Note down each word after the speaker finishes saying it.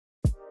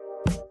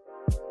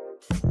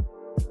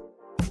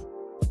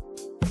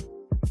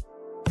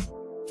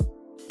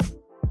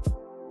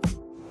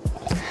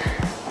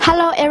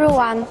Hello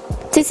everyone,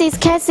 this is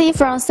Cassie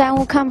from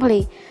Sanwu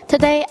Company.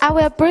 Today I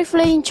will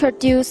briefly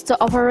introduce the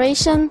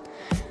operation,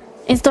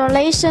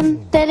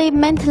 installation, daily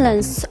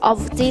maintenance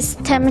of this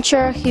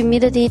temperature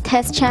humidity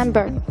test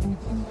chamber.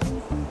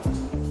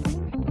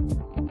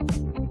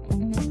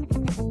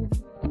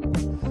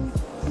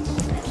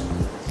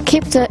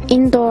 Keep the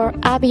indoor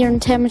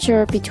ambient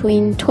temperature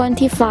between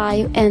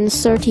 25 and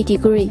 30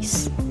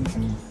 degrees.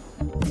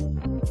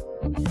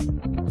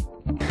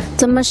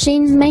 The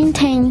machine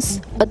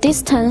maintains a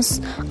distance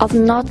of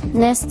not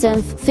less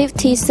than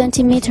 50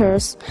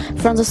 centimeters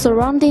from the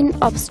surrounding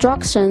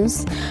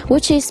obstructions,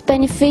 which is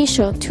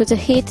beneficial to the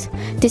heat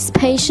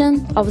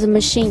dissipation of the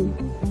machine.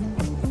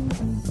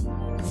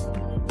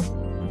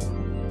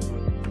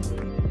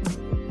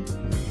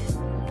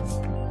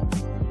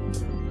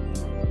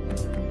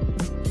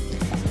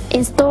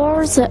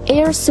 Install the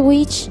air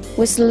switch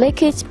with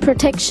leakage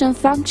protection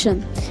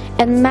function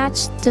and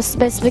match the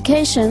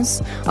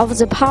specifications of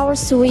the power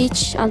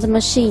switch on the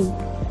machine.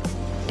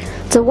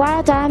 The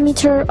wire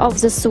diameter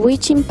of the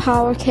switching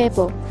power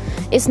cable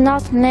is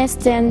not less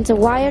than the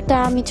wire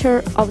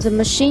diameter of the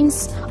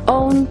machine's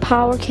own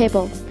power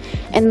cable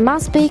and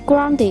must be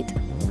grounded.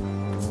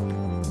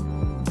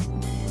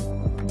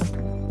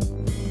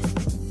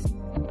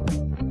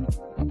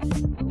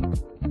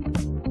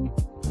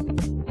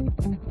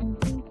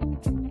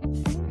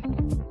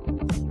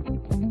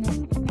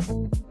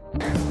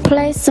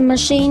 Place the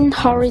machine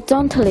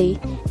horizontally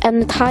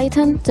and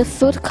tighten the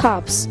foot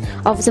cups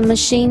of the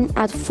machine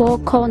at four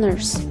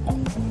corners.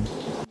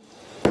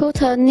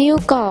 Put a new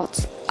guard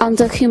on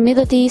the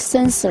humidity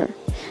sensor.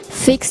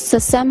 Fix the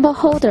sample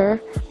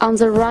holder on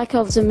the rack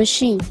of the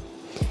machine,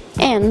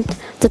 and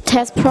the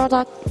test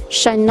product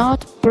shall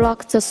not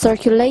block the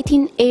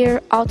circulating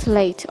air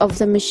outlet of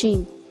the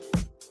machine.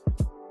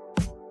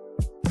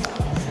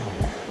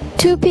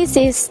 2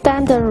 pieces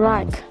standard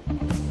rack.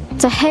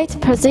 The heat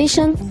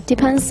position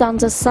depends on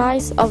the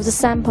size of the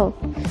sample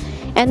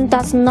and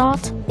does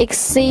not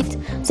exceed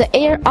the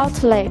air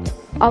outlet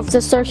of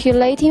the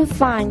circulating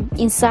fan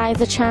inside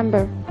the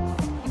chamber.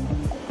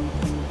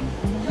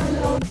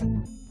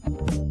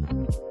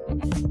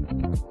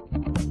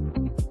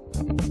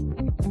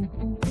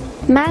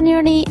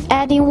 Manually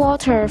adding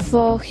water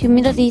for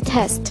humidity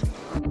test.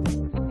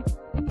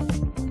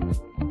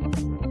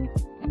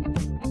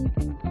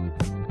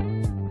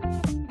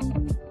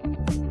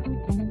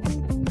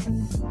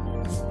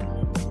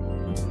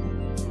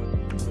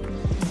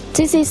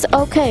 This is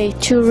okay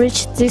to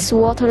reach this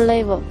water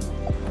level.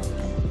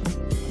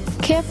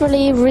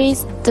 Carefully read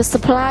the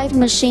supplied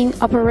machine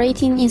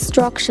operating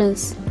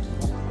instructions.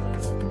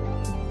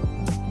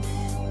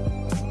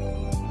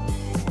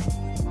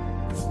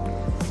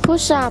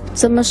 Push up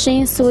the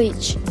machine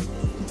switch.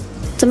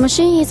 The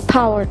machine is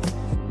powered.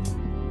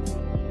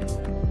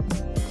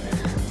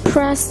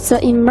 Press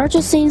the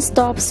emergency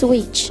stop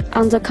switch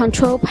on the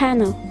control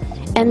panel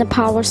and the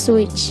power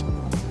switch.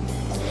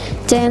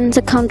 Then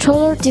the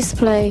controller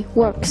display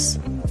works.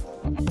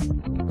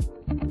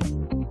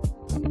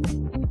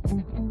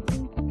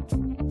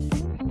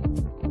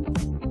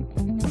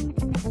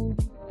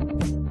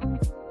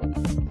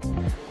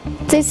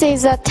 This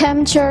is a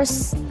temperature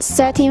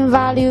setting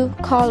value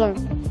column.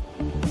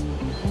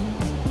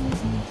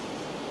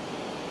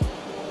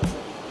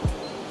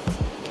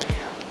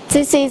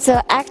 This is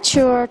the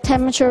actual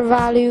temperature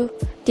value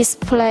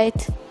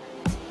displayed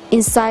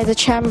inside the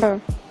chamber.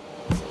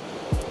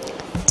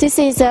 This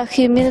is a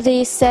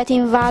humidity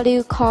setting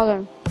value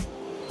column.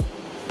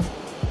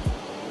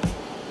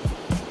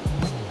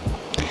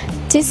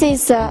 This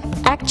is the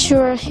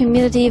actual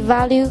humidity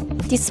value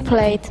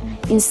displayed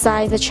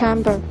inside the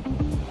chamber.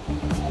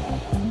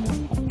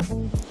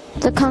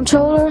 The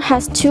controller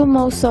has two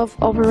modes of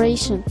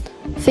operation,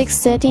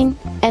 fixed setting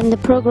and the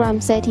program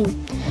setting.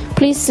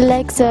 Please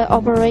select the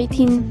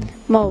operating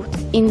mode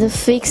in the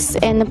fixed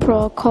and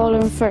pro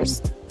column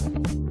first.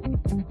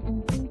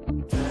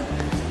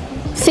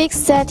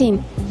 Fixed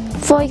setting,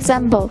 for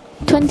example,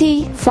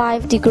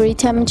 25 degree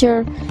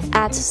temperature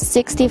at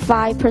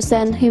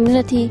 65%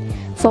 humidity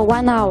for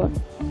 1 hour.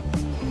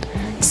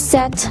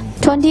 Set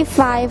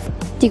 25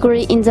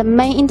 degree in the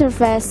main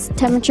interface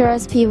temperature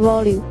SP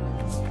value.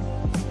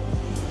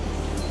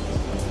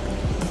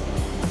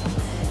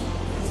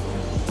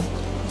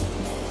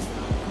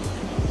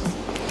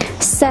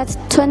 Set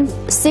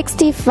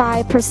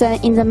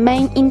 65% in the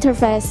main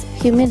interface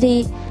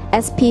humidity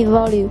SP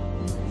value.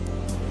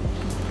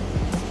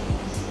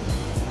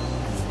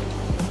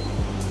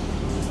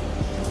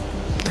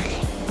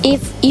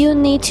 If you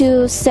need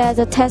to set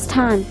the test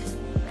time,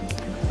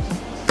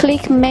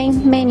 click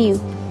Main menu,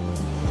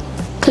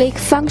 click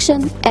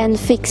Function and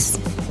Fix.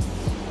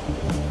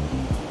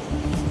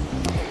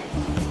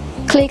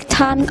 Click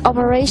Time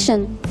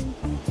Operation,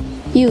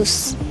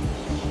 Use,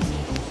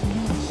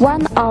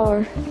 1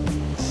 hour.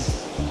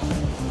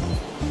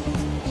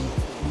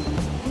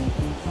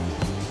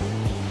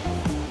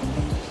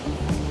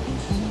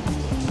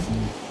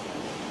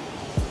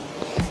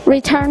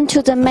 Return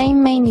to the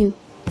main menu.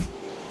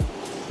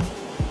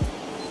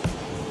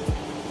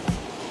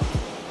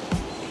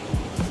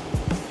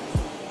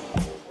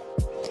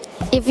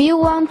 you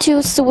want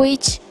to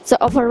switch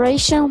the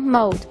operation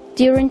mode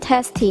during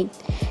testing,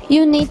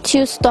 you need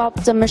to stop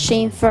the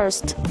machine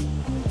first.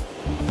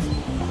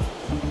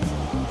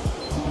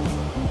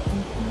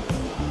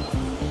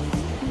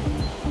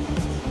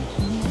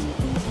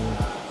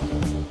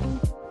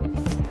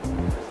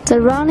 The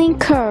running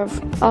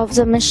curve of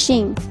the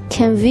machine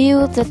can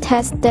view the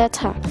test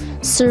data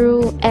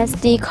through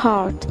SD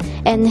card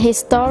and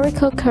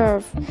historical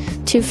curve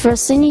to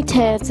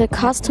facilitate the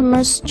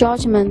customer's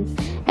judgment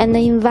and the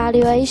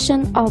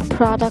evaluation of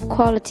product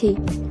quality.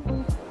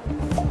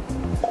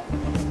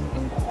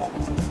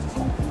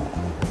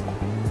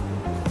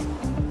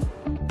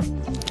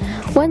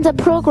 When the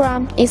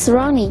program is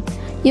running,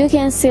 you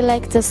can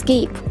select the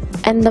skip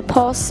and the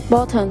pause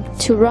button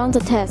to run the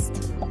test.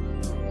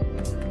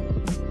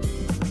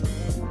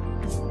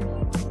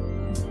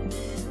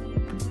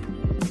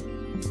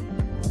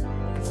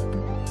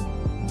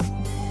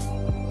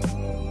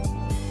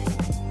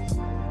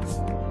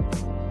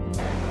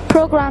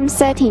 Program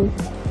setting.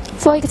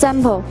 For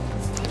example,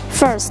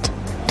 first,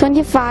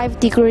 25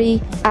 degrees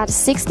at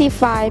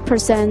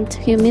 65%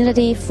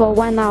 humidity for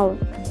 1 hour.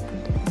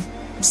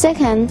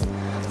 Second,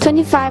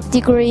 25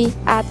 degrees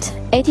at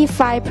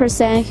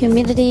 85%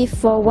 humidity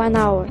for 1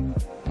 hour.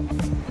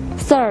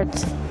 Third,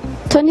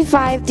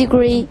 25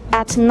 degrees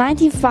at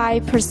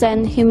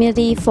 95%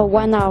 humidity for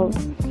 1 hour.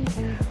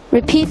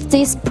 Repeat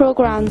this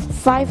program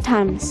 5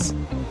 times.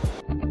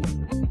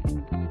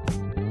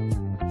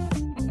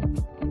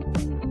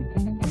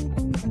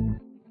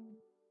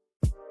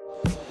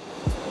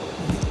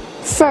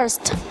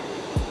 First,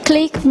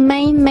 click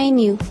Main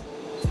menu.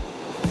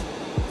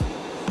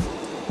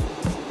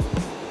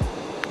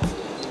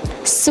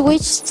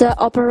 Switch the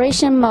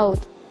operation mode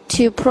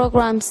to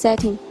Program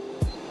Setting.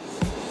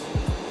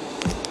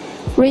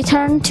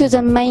 Return to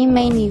the Main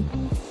menu.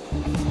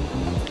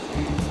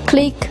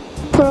 Click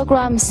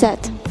Program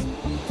Set.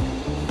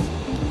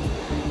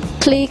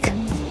 Click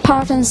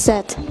Pattern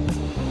Set.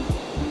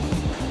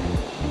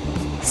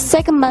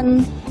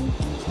 Segment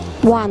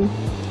 1.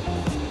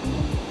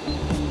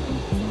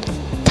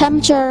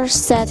 Temperature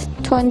set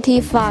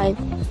 25.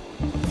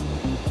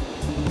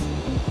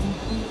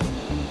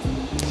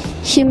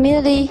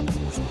 Humidity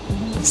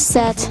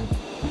set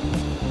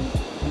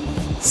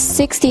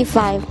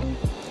 65.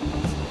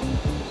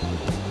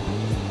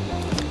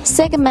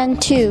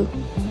 Segment 2.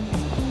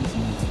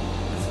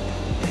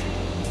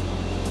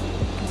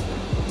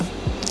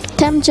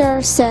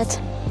 Temperature set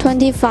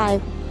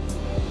 25.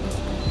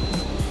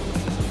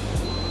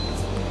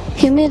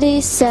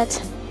 Humidity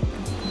set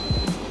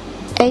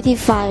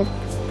 85.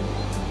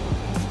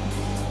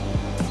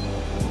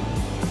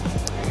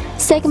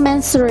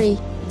 Segment 3.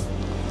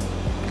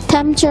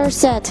 Temperature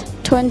set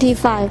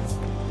 25.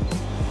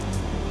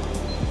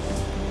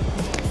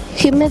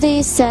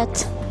 Humidity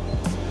set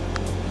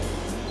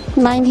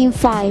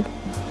 95.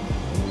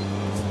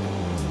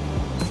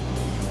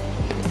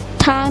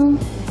 Time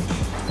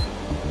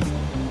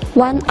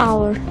 1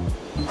 hour.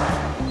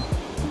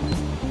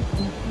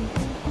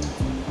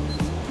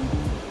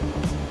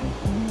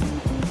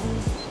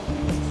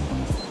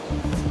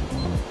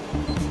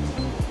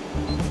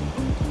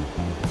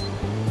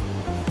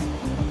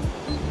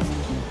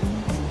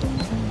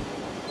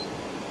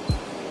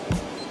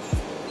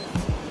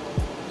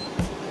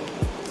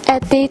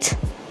 Edit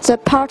the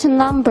part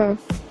number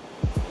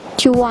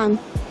to 1.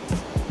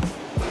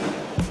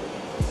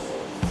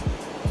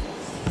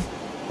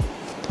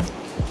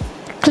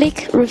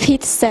 Click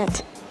Repeat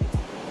Set.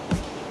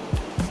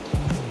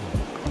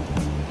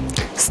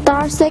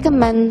 Start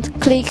segment,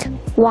 click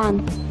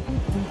 1.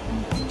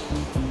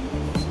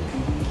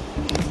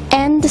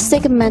 End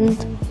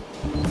segment,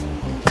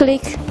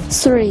 click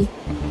 3.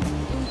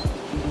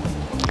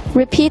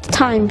 Repeat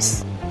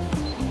times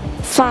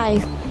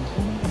 5.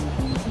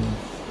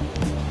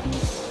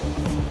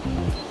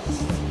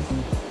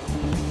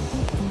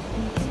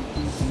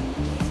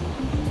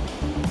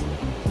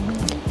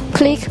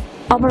 Click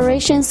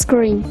Operation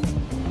Screen.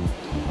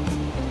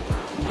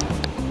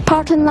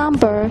 Part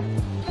number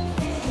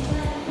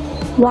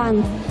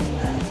 1.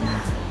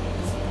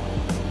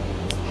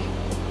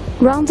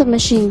 Run the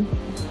machine.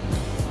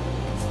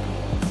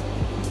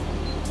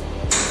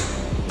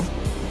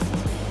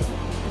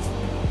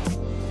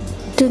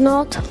 Do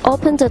not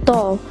open the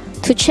door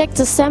to check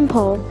the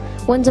sample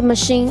when the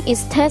machine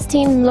is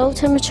testing low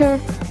temperature,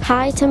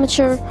 high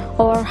temperature,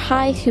 or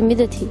high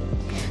humidity,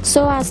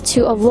 so as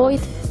to avoid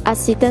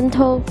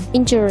accidental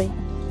injury.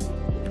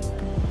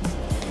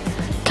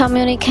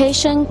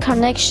 Communication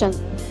connection.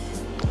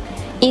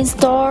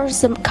 Install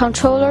the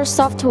controller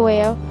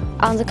software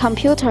on the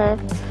computer.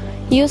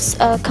 Use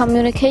a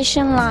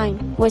communication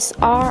line with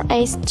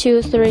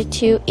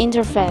RS-232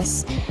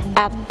 interface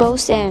at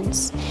both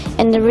ends,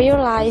 and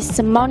realize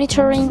the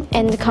monitoring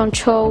and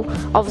control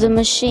of the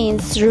machine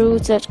through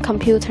the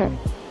computer.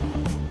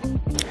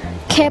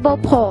 Cable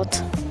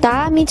port,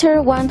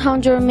 diameter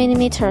 100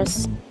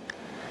 mm.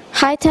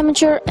 High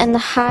temperature and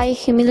high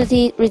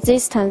humidity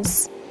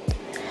resistance.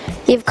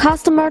 If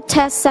customer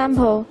test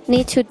sample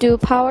need to do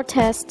power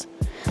test,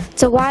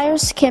 The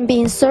wires can be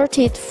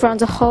inserted from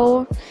the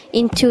hole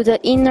into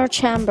the inner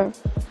chamber.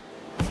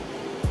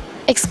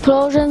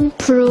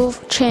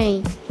 Explosion-proof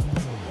chain.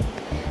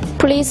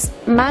 Please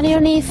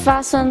manually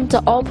fasten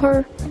the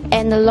upper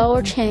and the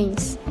lower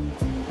chains.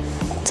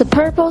 The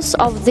purpose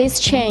of this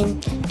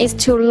chain is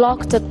to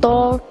lock the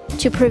door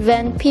to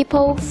prevent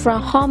people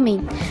from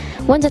harming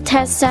when the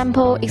test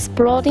sample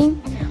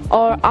exploding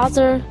or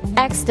other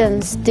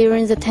accidents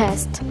during the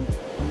test.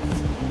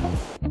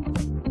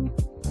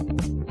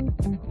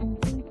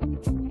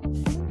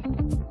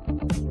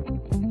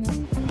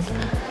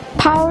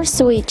 Power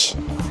switch.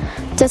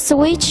 The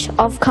switch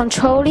of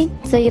controlling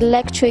the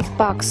electric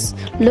box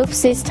loop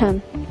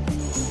system.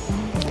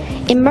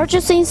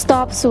 Emergency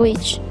stop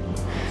switch.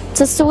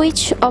 The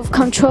switch of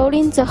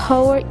controlling the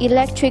whole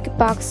electric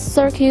box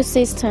circuit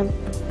system.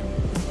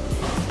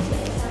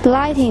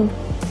 Lighting.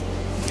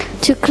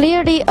 To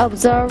clearly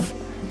observe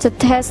the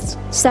test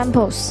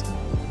samples.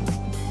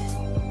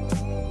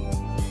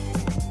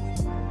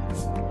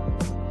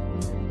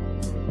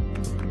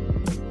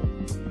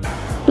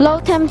 Low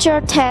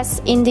temperature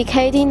test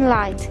indicating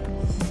light.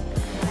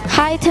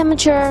 High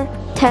temperature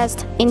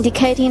test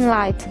indicating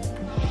light.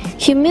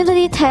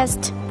 Humidity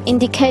test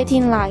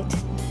indicating light.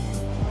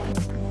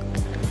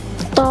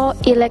 Door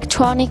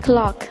electronic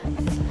lock.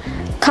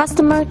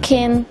 Customer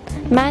can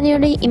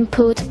manually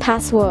input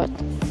password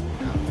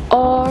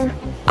or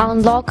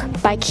unlock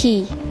by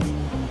key.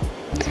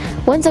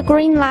 When the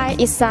green light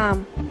is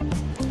on,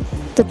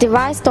 the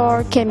device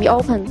door can be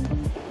opened.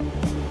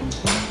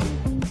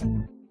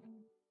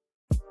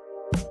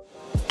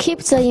 Keep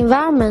the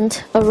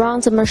environment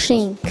around the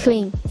machine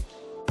clean.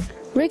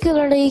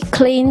 Regularly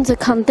clean the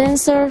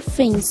condenser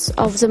fins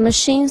of the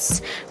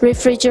machine's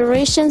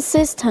refrigeration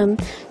system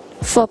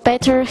for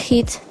better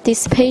heat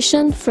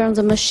dissipation from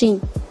the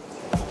machine.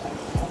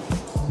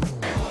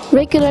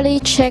 Regularly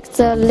check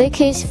the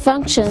leakage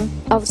function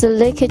of the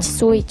leakage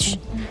switch.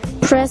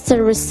 Press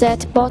the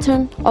reset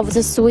button of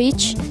the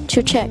switch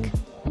to check.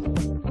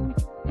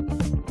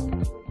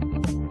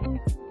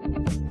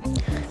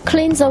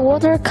 Clean the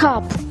water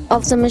cup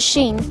of the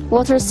machine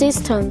water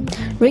system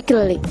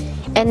regularly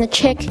and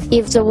check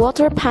if the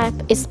water pipe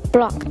is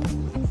blocked.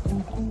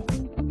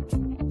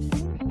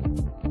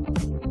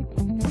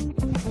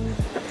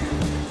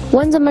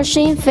 When the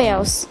machine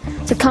fails,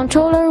 the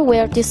controller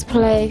will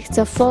display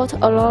the fault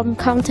alarm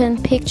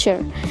content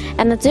picture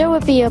and there will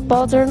be a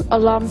buzzer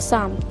alarm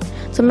sound.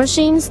 The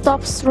machine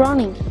stops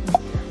running.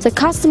 The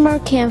customer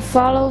can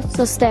follow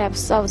the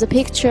steps of the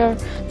picture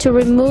to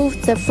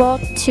remove the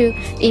fault to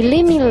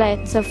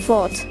eliminate the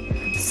fault,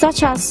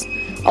 such as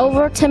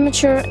over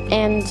temperature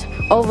and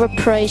over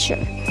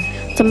pressure.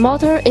 The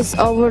motor is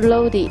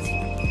overloaded.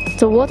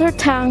 The water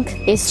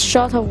tank is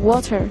short of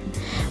water.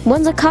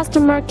 When the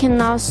customer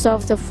cannot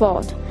solve the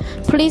fault,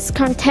 please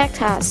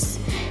contact us.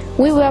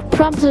 We will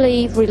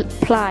promptly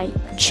reply,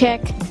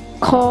 check,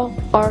 call,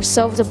 or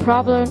solve the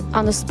problem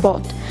on the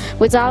spot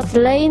without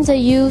delaying the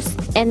use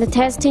and the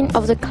testing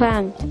of the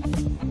client.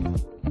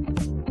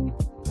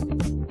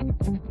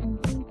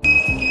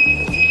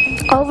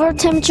 Over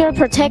temperature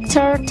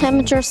protector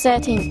temperature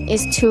setting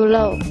is too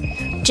low.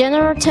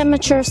 General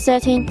temperature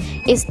setting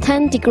is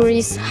 10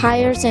 degrees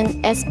higher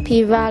than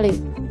SP value.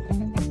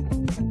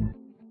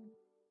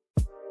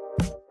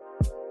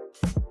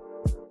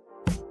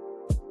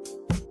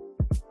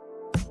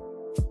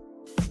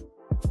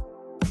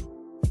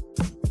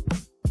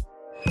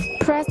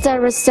 Press the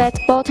reset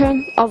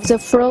button of the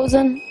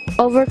frozen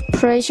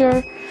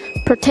overpressure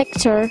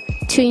protector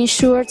to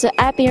ensure the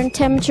ambient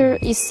temperature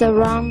is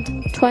around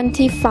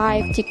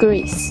 25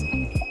 degrees.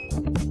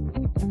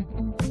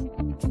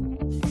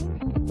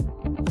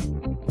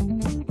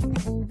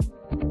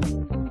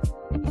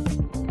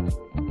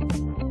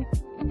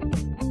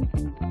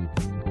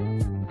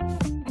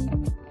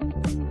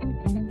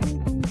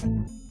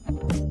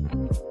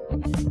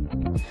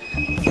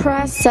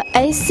 Press the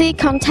AC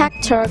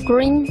contactor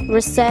green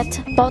reset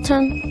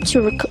button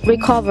to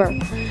recover.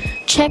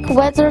 Check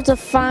whether the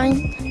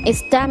fan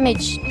is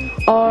damaged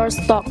or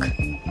stuck.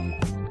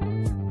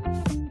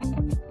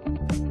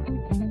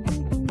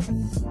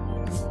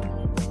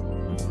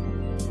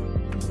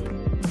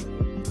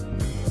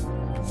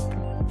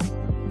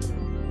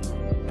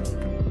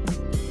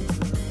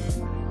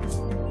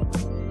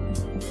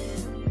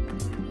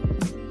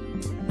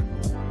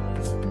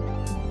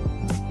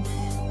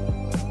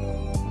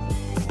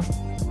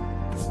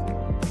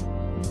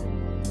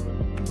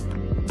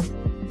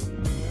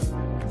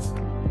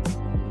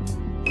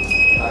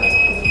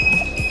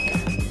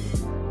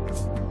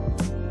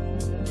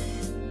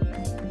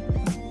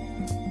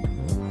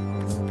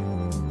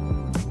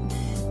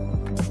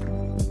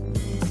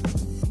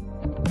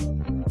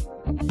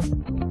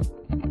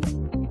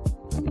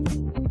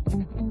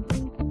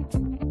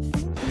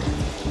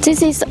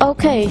 This is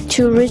okay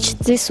to reach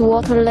this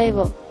water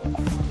level.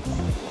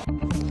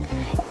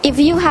 If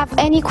you have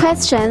any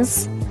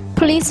questions,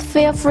 please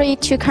feel free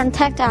to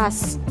contact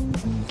us.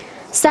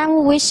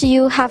 Sam wish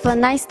you have a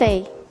nice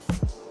day.